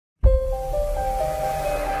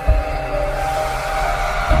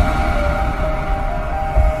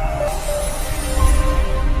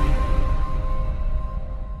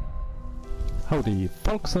Gute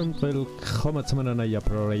Volks und willkommen zu einem neuen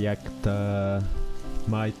Projekt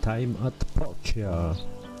MyTime at Portia.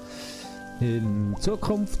 In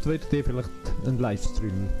Zukunft werde ich vielleicht einen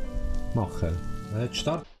Livestream machen. Jetzt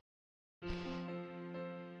starten.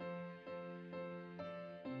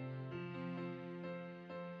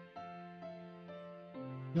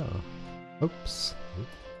 Ja, ups.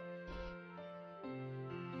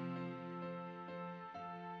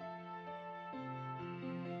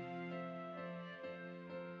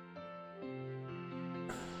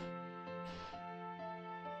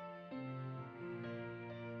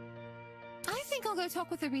 I'll go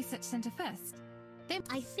talk with the research center first.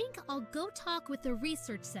 I think I'll go talk with the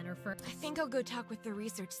research center first. I think I'll go talk with the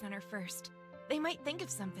research center first. They might think of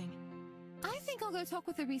something. I think I'll go talk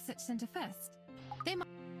with the research center first. They might.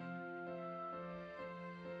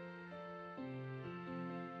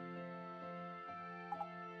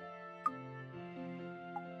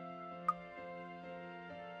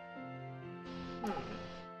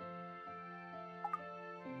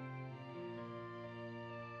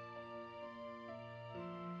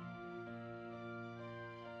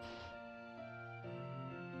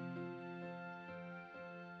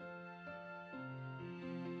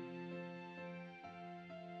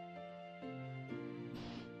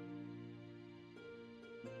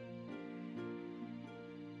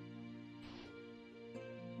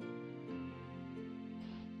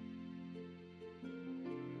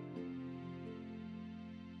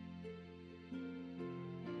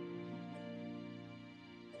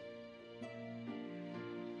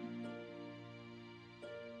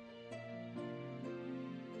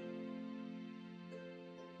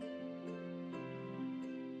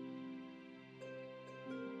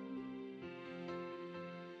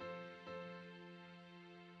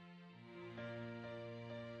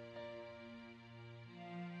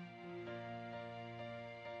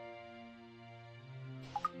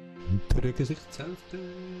 Der Gesichtshälfte.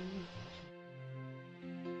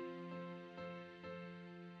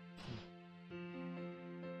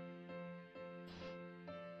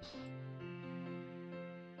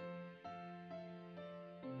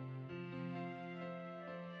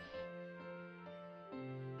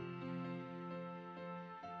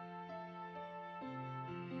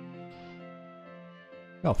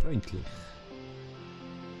 Ja, freundlich.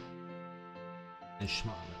 Ein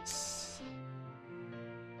schmales.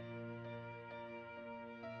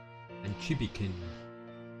 Ein Chibikin.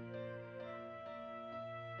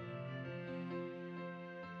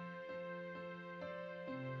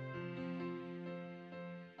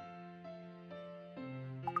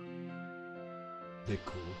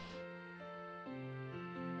 Deko.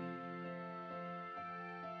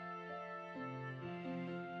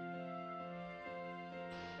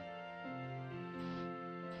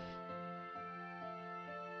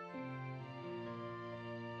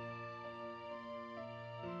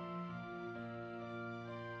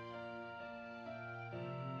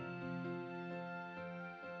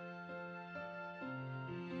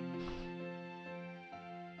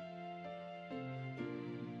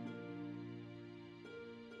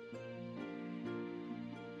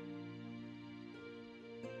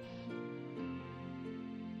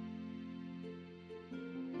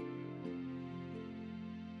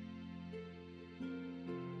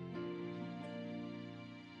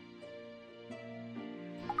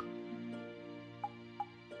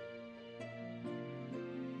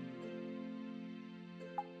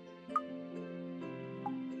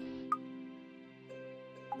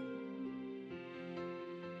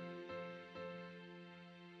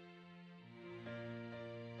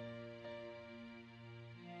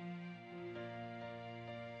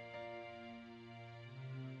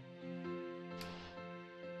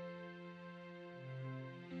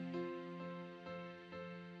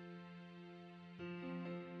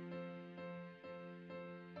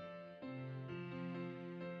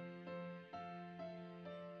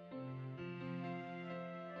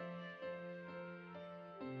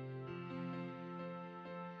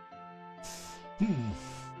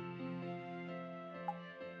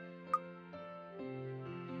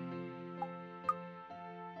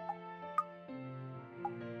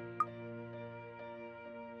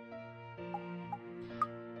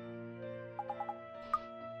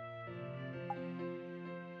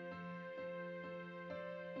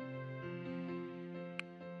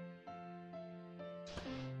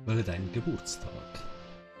 Weil dein Geburtstag.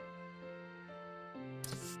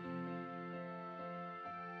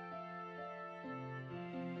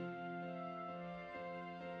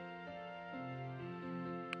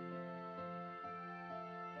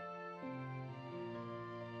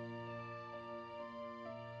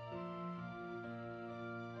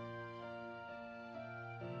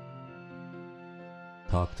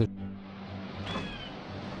 Charakter.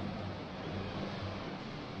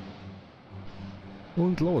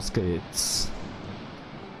 Und los geht's.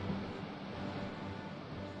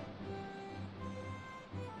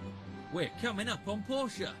 We're coming up on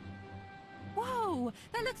Portia. Whoa,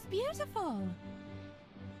 that looks beautiful.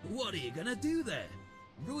 What are you gonna do there?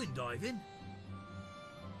 Ruin diving?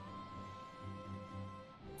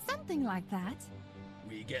 Something like that.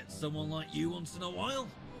 We get someone like you once in a while.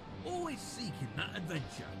 Always seeking that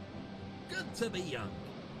adventure. Good to be young.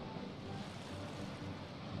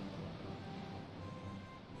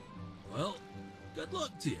 Well, good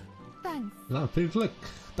luck to you. Thanks. Na, viel Glück.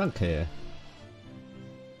 Danke.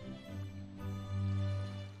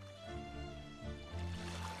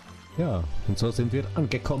 Ja, und so sind wir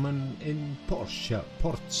angekommen in Portia.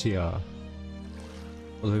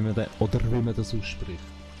 Oder wie man das ausspricht.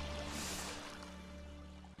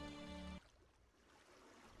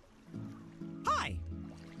 Hi.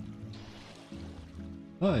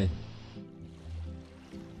 Hi.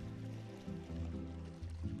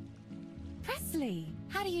 Presley,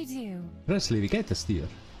 how do you do? Presley, wie geht es dir?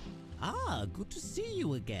 Ah, good to see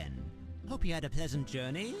you again. Hope you had a pleasant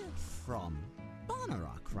journey from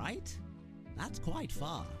Barnarock, right? That's quite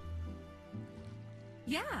far.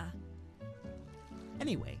 Yeah.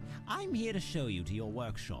 Anyway, I'm here to show you to your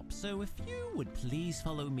workshop, so if you would please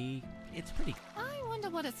follow me, it's pretty... I wonder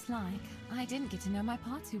what it's like. I didn't get to know my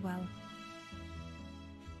pa too well.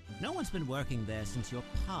 No one's been working there since your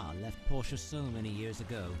pa left Portia so many years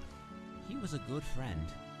ago. He was a good friend.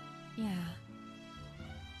 Yeah.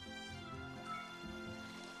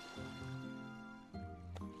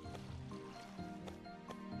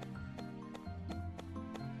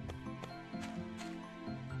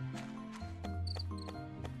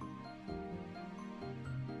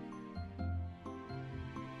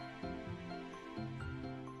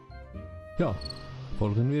 Ja,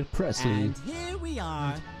 folgen wir Presley. And here we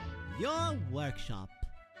are, your workshop.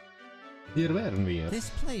 Hier wären wir. This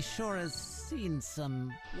place sure has seen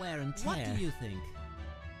some wear and tear. What do you think?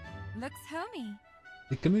 Looks homey.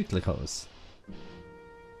 Sieht gemütlich aus.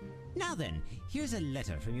 Now then, here's a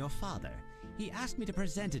letter from your father. He asked me to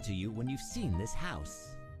present it to you when you've seen this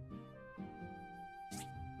house.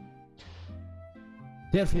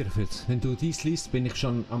 Der Vierfeld, wenn du dies liest, bin ich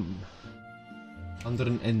schon am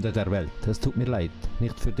anderen Ende der Welt. Es tut mir leid,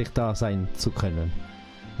 nicht für dich da sein zu können.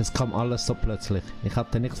 Es kam alles so plötzlich. Ich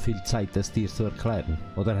hatte nicht viel Zeit, es dir zu erklären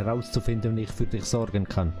oder herauszufinden, wie ich für dich sorgen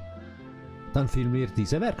kann. Dann fiel mir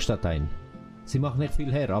diese Werkstatt ein. Sie macht nicht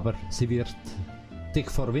viel her, aber sie wird dich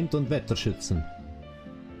vor Wind und Wetter schützen.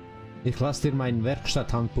 Ich lasse dir mein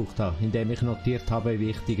Werkstatthandbuch da, in dem ich notiert habe,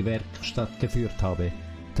 wie ich die Werkstatt geführt habe.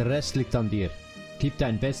 Der Rest liegt an dir. Gib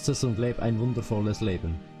dein Bestes und lebe ein wundervolles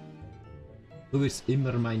Leben. Du wirst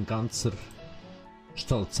immer mein ganzer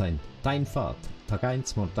Stolz sein. Dein Vater. Tag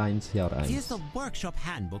 1, Mord 1, Jahr 1. Here's the workshop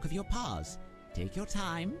handbook of your pa's. Take your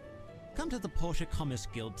time. Come to the Portia Commerce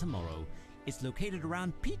Guild tomorrow. It's located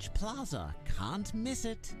around Peach Plaza. Can't miss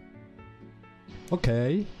it.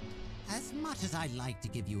 Okay. As much as I'd like to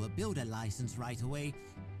give you a builder license right away,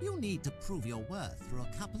 you need to prove your worth through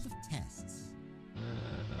a couple of tests.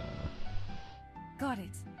 Got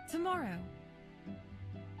it. Tomorrow.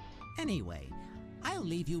 Anyway, I'll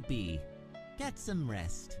leave you be. Get some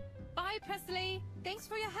rest. Bye, Presley. Thanks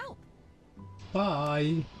for your help.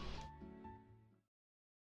 Bye.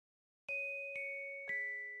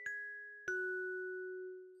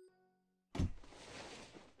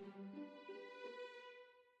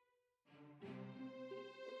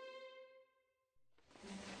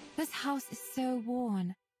 This house is so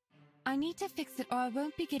worn. I need to fix it or I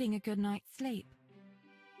won't be getting a good night's sleep.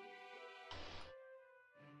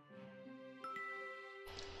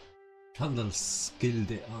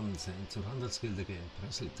 Handelsgilde ansehen. Zur Handelsgilde gehen.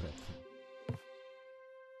 Presley treffen.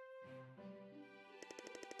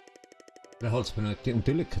 Der Holz benötigt, um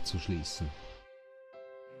die Lücke zu schließen.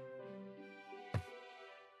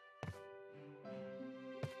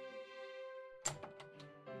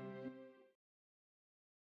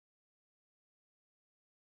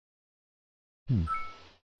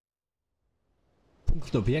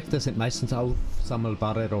 Punktobjekte sind meistens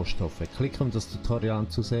aufsammelbare Rohstoffe. Klicke, um das Tutorial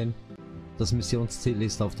anzusehen. Das Missionsziel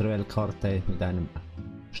ist auf der Weltkarte mit einem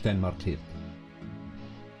Stern markiert.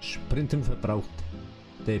 Sprinten verbraucht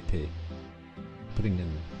DP.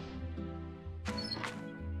 Bringen.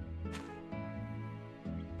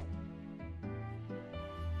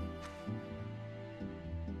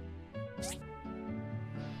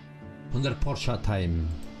 Von der Portia Time.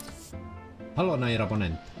 Hallo neuer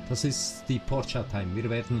Abonnent, das ist die Portia Time. Wir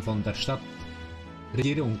werden von der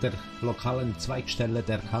Stadtregierung der lokalen Zweigstelle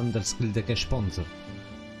der Handelsgilde gesponsert.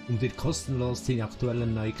 um dir kostenlos die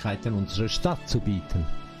aktuellen Neuigkeiten unserer Stadt zu bieten.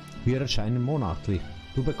 Wir erscheinen monatlich.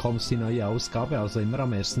 Du bekommst die neue Ausgabe also immer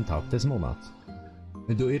am ersten Tag des Monats.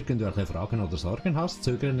 Wenn du irgendwelche Fragen oder Sorgen hast,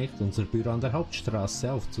 zögere nicht, unser Büro an der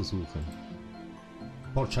Hauptstraße aufzusuchen.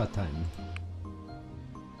 Portia Time.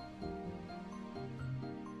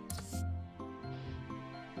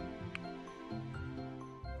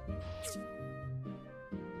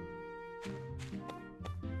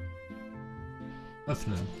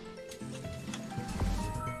 Öffnen.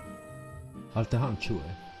 Alte Handschuhe.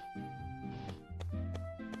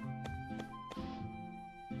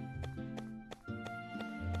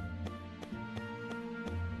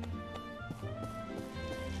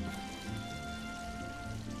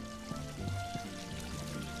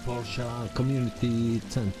 Portia Community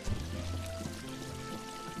Center.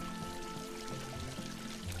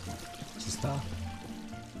 Was ist da?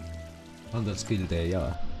 Handelsgilde,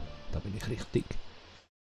 ja. Da bin ich richtig.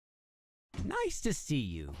 Nice to see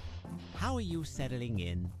you. How are you settling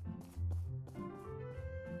in?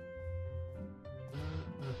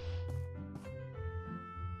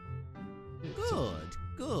 Good,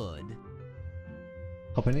 good.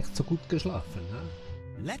 Habe nicht so gut geschlafen, ne?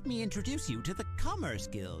 Let me introduce you to the Commerce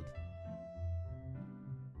Guild.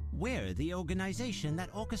 We're the organization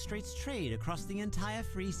that orchestrates trade across the entire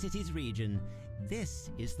Free Cities region.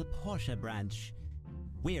 This is the Portia branch.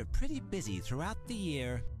 We're pretty busy throughout the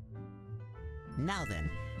year. Now then,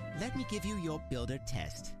 let me give you your builder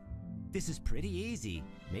test. This is pretty easy.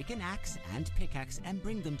 Make an axe and pickaxe and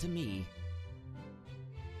bring them to me.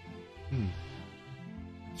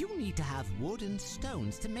 You need to have wood and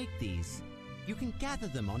stones to make these. You can gather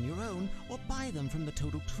them on your own or buy them from the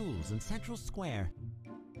Total Tools in Central Square.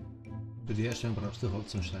 Für die Herstellung brauchst du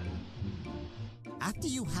Holz und Steine. After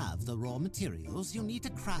you have the raw materials, you need to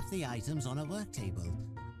craft the items on a work table.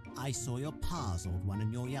 I saw your pa's old one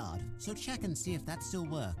in your yard, so check and see if that still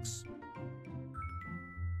works.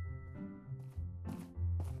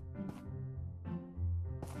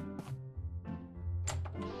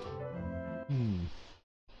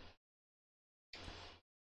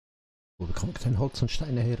 Wo bekomme ich denn Holz und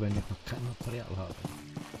Steine her, wenn ich noch kein Material habe?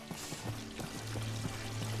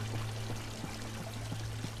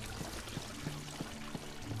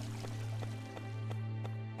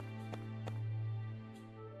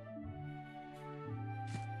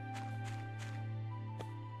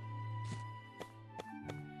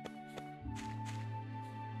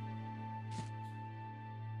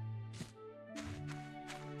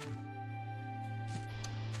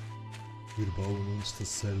 Wir bauen uns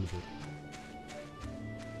das selber.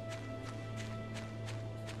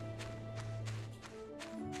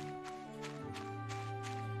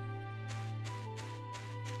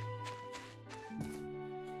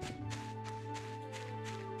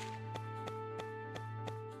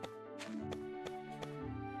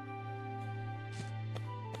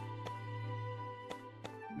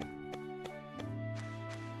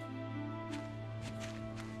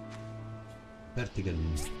 Fertigen.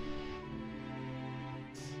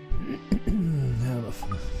 Ja,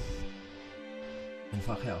 Waffen.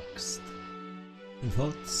 Einfache Axt. 5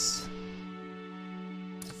 Holz.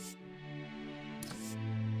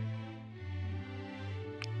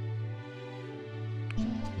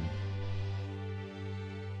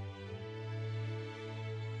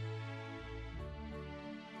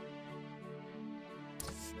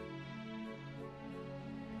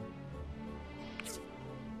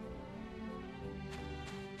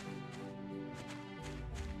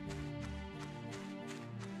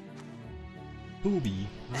 Toby.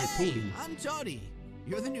 Hey, Toby. I'm Jody.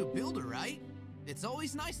 You're the new builder, right? It's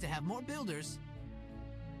always nice to have more builders.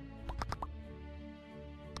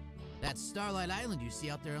 That Starlight Island you see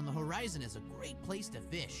out there on the horizon is a great place to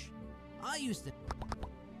fish. I used to...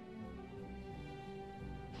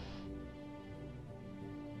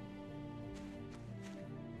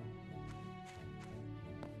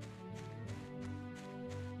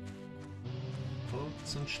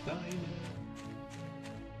 Holz und Steine.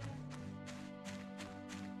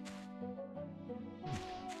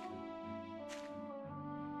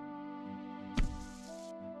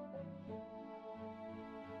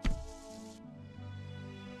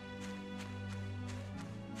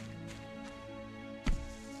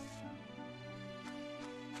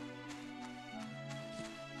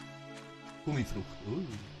 Gummifrucht.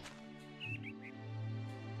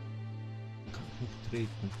 Kann ich nicht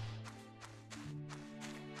treten.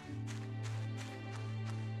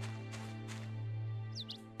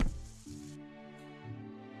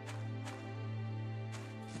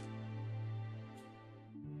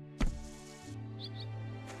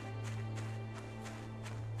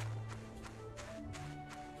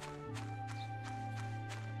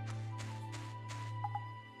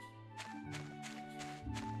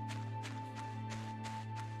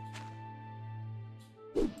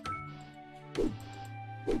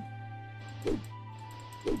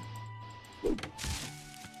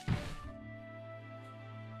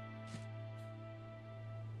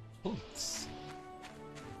 Holz.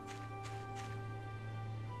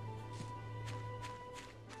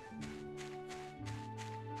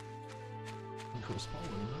 Ich kann was bauen,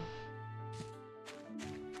 oder?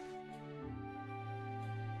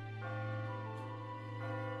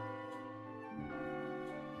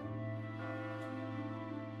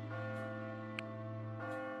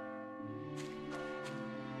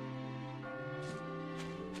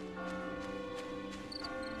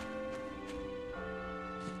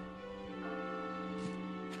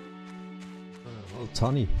 Holz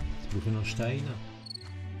habe ich. Jetzt brauche ich noch Steine.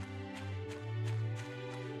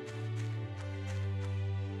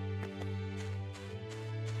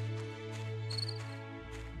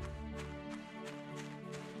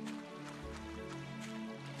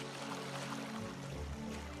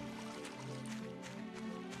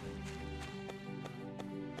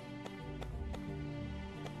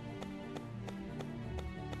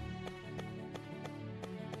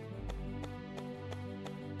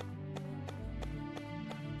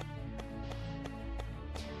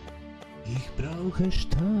 Ich brauche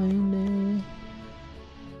Steine.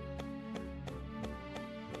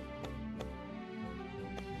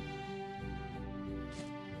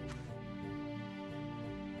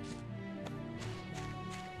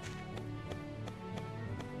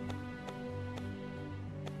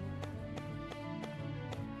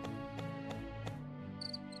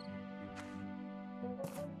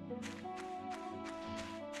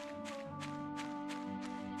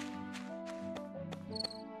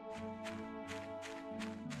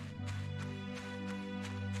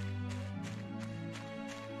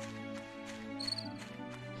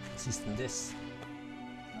 Was ist denn das?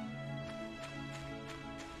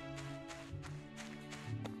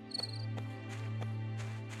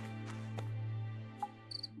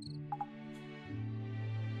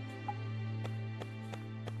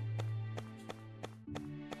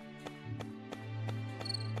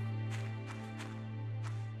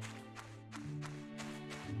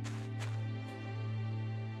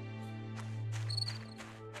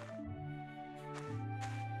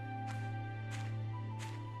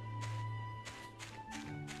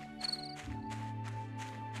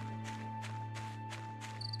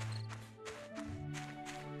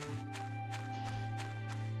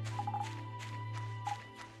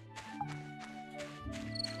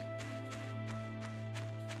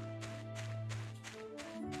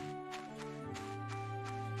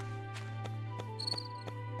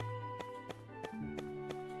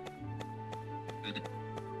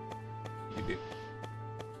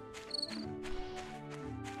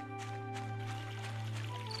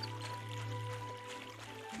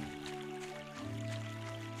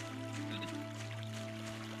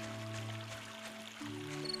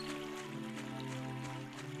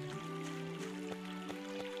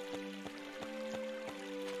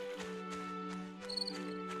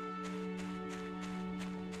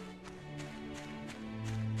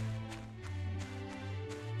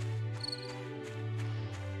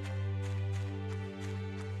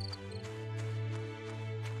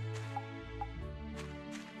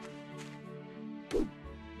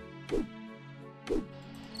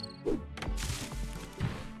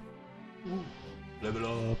 Level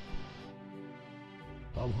up.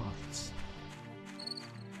 Baumharz.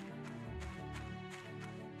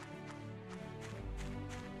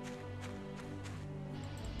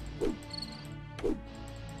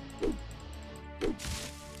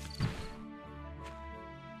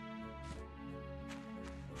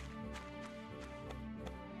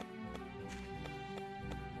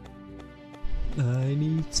 I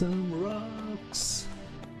need some rocks.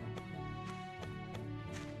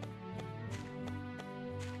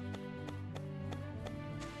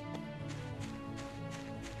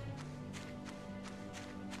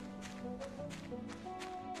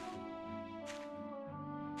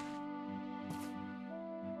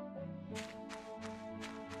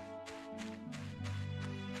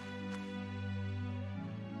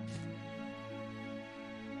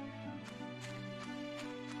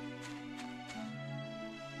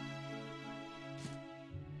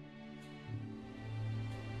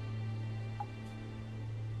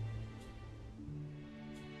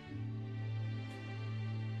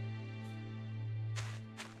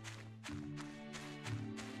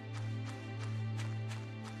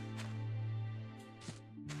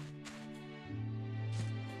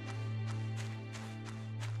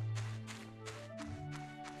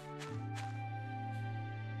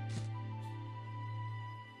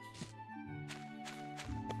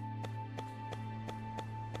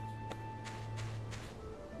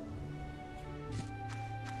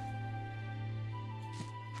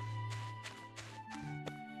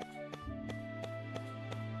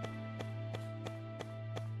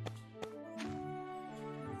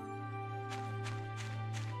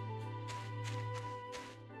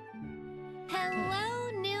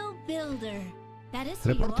 builder. That is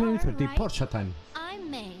who you Reporterin für are, die right? Portia Time. I'm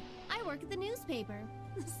May. I work at the newspaper.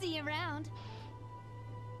 See you around.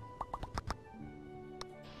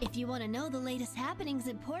 If you want to know the latest happenings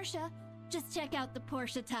in Portia, just check out the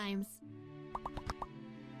Portia Times.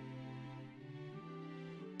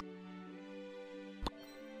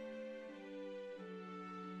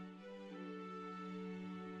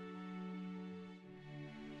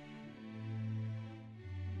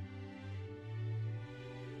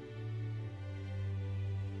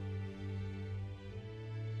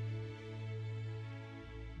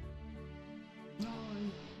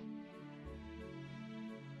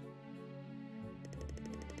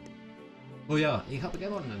 Oh ja, ich habe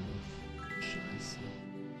gewonnen. Scheiße.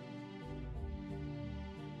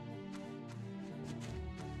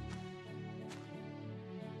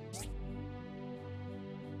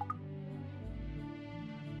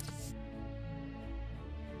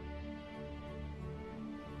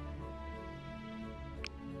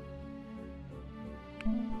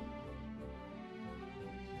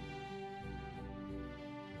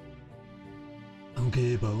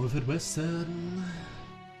 Umgebung verbessern.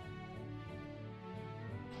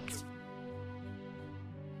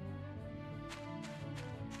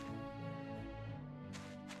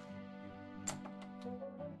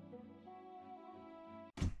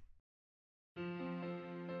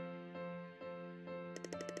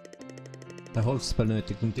 Der Holz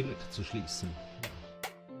benötigt, um die Lücke zu schließen.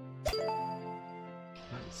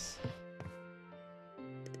 Nice.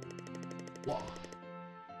 Wow.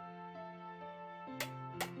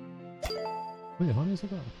 Oh ja, habe ich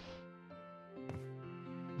sogar.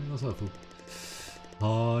 Ja, so viel.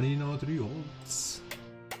 Habe ich noch 3 Holz?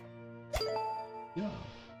 Ja.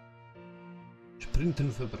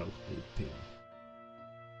 Sprinten verbraucht EP.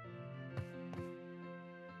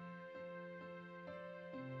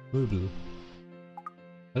 Möbel.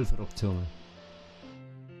 Helferoptionen.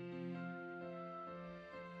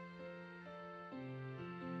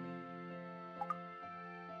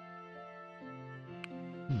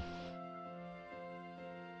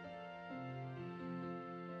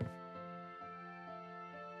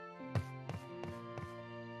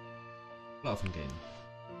 Schlafen gehen.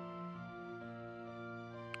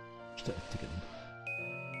 Bestätigen.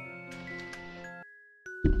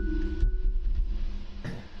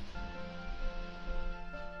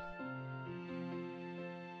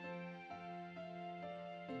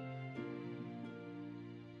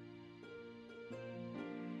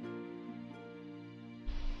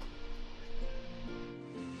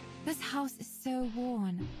 This house is so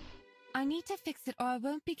worn. I need to fix it or I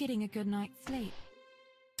won't be getting a good night's sleep.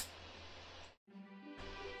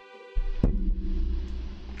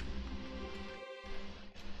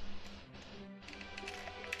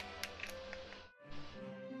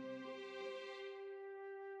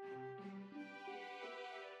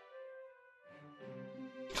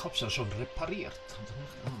 Ich hab's ja schon repariert.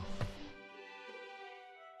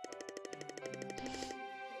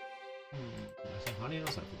 Also habe ich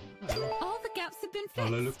noch Sachen. All the gaps have been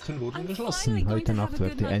Alle fixed. Lücken wurden I'm geschlossen. finally going Heute to have Nacht a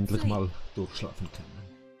wird good ihr night's endlich sleep. mal durchschlafen können.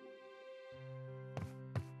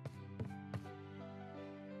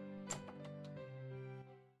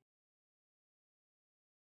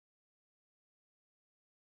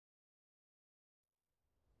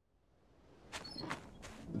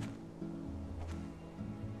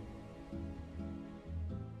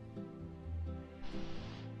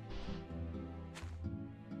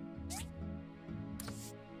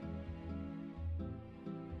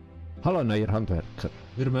 Hallo neuer Handwerker.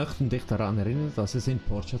 Wir möchten dich daran erinnern, dass es in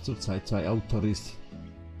Portia zurzeit 2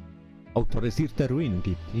 autorisierte Ruinen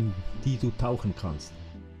gibt, in die du tauchen kannst.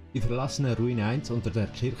 Die verlassene Ruine 1 unter der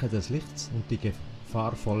Kirche des Lichts und die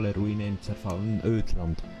gefahrvolle Ruine im zerfallenen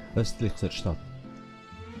Ödland, östlich der Stadt.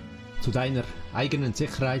 Zu deiner eigenen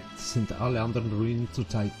Sicherheit sind alle anderen Ruinen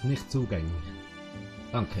zurzeit nicht zugänglich.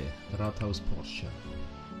 Danke, Rathaus Portia.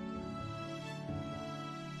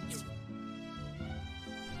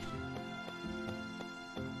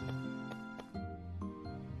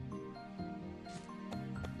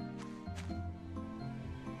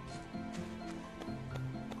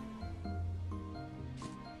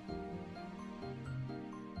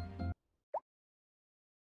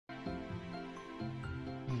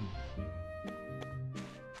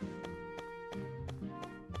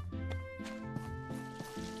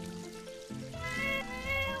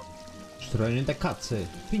 Streunende Katze.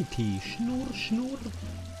 Pinky, schnurr, schnurr.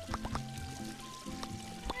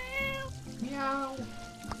 Miau.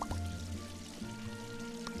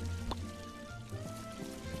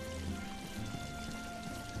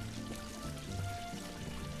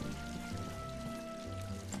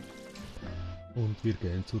 Und wir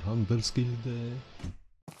gehen zur Handelsgilde.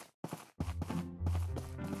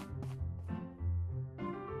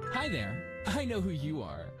 Hi there. I know who you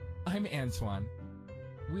are. I'm Antoine.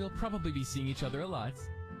 We'll probably be seeing each other a lot.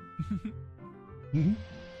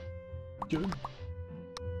 Schön.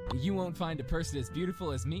 You won't find a person as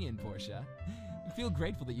beautiful as me in Portia. I feel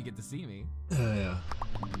grateful that you get to see me. Ja.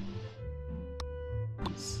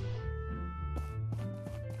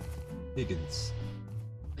 Higgins.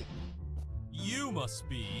 You must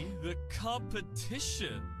be the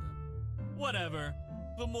competition. Whatever.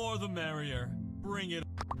 The more the merrier. Bring it.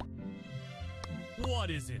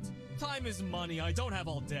 What is it? Time is money. I don't have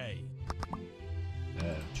all day.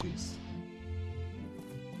 Tschüss.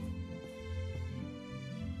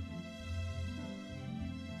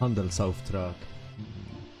 Handelsauftrag.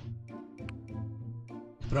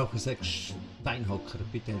 Ich brauche 6 Steinhocker.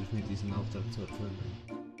 Bitte hilf mir, diesen Auftrag zu erfüllen.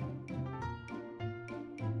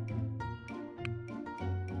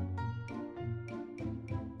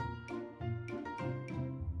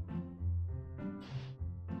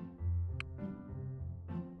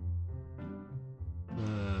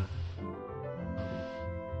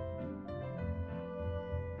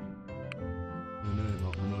 Nö,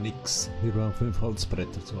 machen wir noch nix. Wir brauchen 5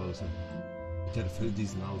 Holzbretter zu Hause. Bitte erfüll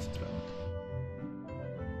diesen Auftrag.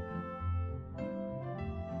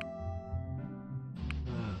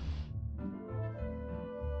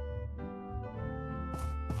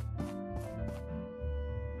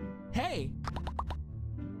 Hey!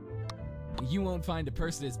 You won't find a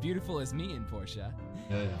person as beautiful as me in Portia.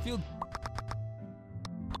 Ja. I feel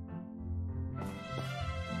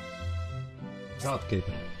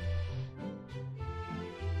Ratgeber.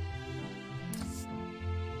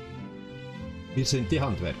 Wir sind die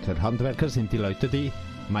Handwerker. Handwerker sind die Leute, die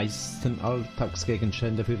meisten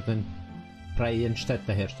Alltagsgegenstände für den freien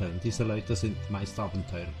Städte herstellen. Diese Leute sind meist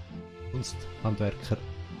Abenteurer. Kunsthandwerker,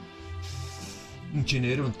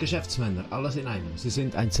 Ingenieure und Geschäftsmänner, alles in einem. Sie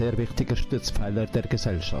sind ein sehr wichtiger Stützpfeiler der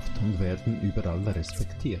Gesellschaft und werden überall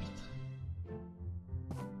respektiert.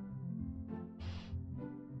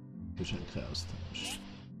 Geschenkeaustausch.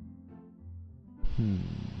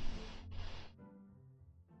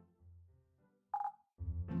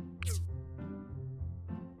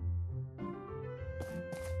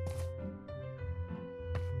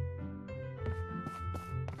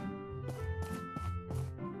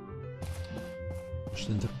 Was ist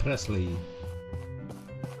denn der Presley?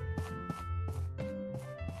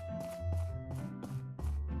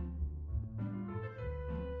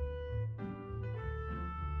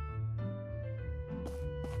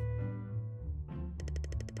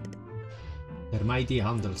 Der Mighty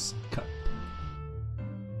Handelscup.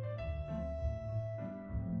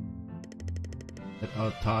 Der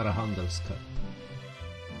Altara Handelscup.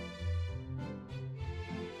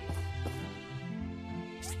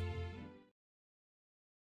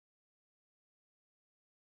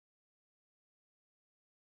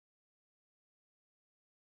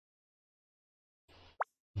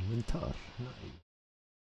 Inventar. Nein.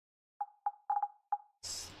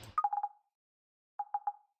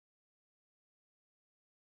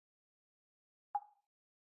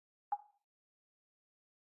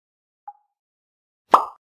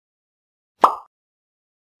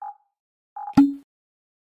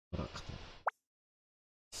 Charakter.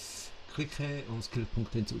 Klicke, um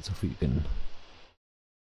Skillpunkte hinzuzufügen.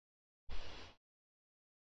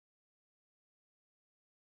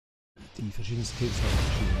 Die verschiedenen Skills haben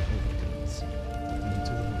verschiedene Overgrades. Die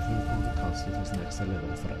Zugang 500 kannst du das nächste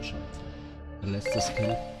Level freischalten. Der letzte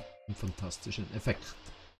Skill einen fantastischen Effekt.